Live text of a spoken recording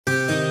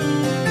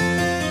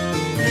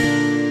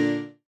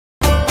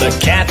The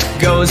cat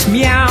goes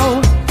meow,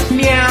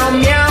 meow,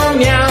 meow,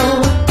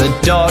 meow. The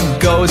dog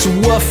goes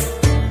woof,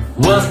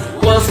 woof,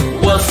 woof,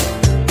 woof.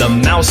 The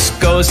mouse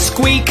goes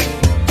squeak,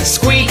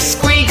 squeak,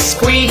 squeak,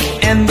 squeak.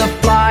 And the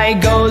fly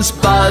goes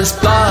buzz,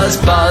 buzz,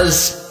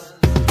 buzz.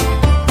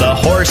 The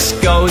horse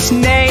goes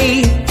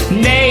neigh,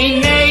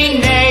 neigh, neigh,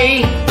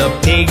 neigh. The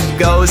pig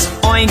goes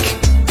oink,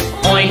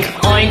 oink,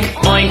 oink,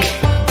 oink.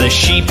 The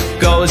sheep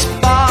goes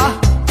ba,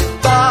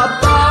 ba,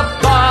 ba,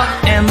 ba.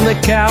 And the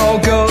cow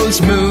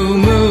goes moo,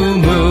 moo,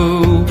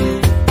 moo.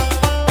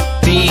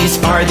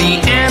 These are the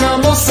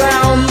animal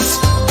sounds.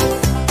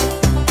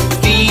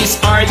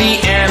 These are the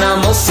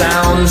animal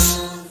sounds.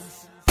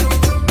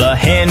 The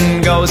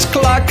hen goes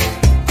cluck,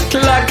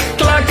 cluck,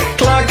 cluck,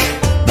 cluck.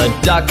 The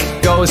duck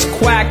goes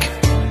quack,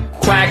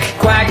 quack,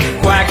 quack,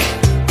 quack.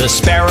 The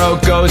sparrow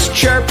goes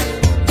chirp,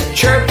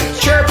 chirp,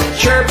 chirp,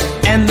 chirp.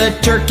 And the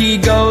turkey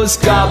goes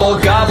gobble,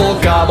 gobble,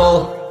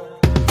 gobble.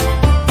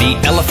 The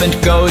elephant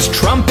goes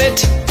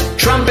trumpet,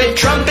 trumpet,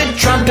 trumpet,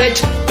 trumpet.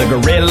 The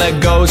gorilla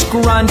goes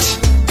grunt,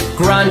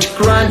 grunt,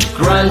 grunt,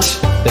 grunt.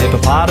 The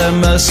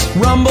hippopotamus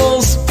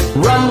rumbles,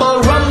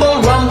 rumble,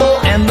 rumble, rumble.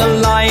 And the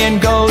lion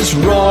goes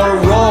roar,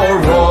 roar,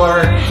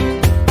 roar.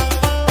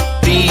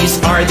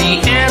 These are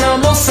the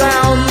animal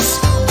sounds.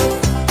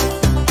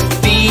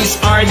 These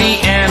are the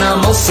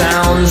animal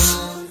sounds.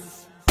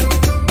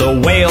 The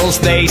whales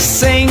they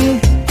sing,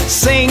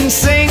 sing,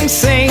 sing,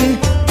 sing.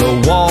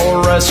 The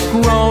walrus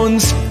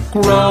groans,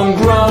 groan,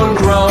 groan,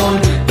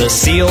 groan. The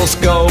seals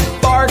go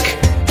bark,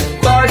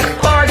 bark,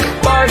 bark,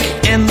 bark.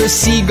 And the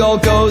seagull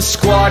goes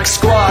squawk,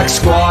 squawk,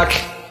 squawk.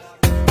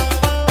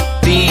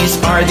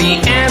 These are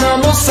the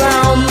animal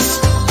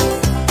sounds.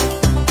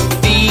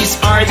 These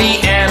are the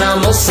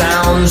animal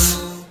sounds.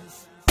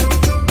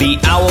 The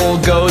owl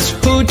goes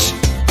hoot,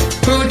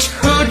 hoot,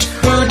 hoot,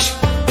 hoot.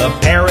 The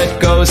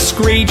parrot goes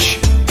screech,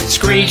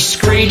 screech,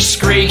 screech,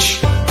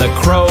 screech. The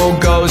crow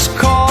goes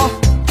caw,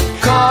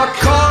 caw,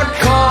 caw,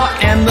 caw.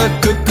 And the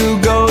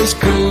cuckoo goes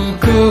coo,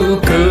 coo,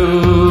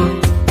 coo.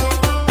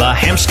 The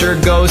hamster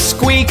goes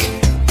squeak,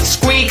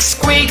 squeak,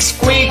 squeak,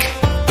 squeak.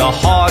 The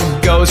hog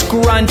goes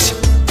grunt,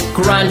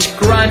 grunt,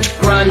 grunt,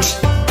 grunt.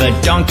 The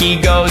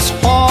donkey goes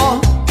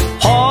haw,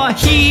 haw,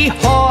 hee,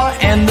 haw.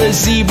 And the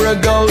zebra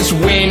goes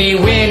whinny,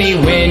 whinny,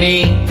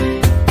 whinny.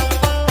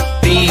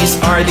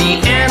 These are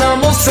the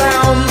animal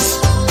sounds.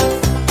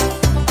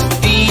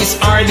 These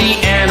are the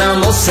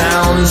animal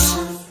sounds.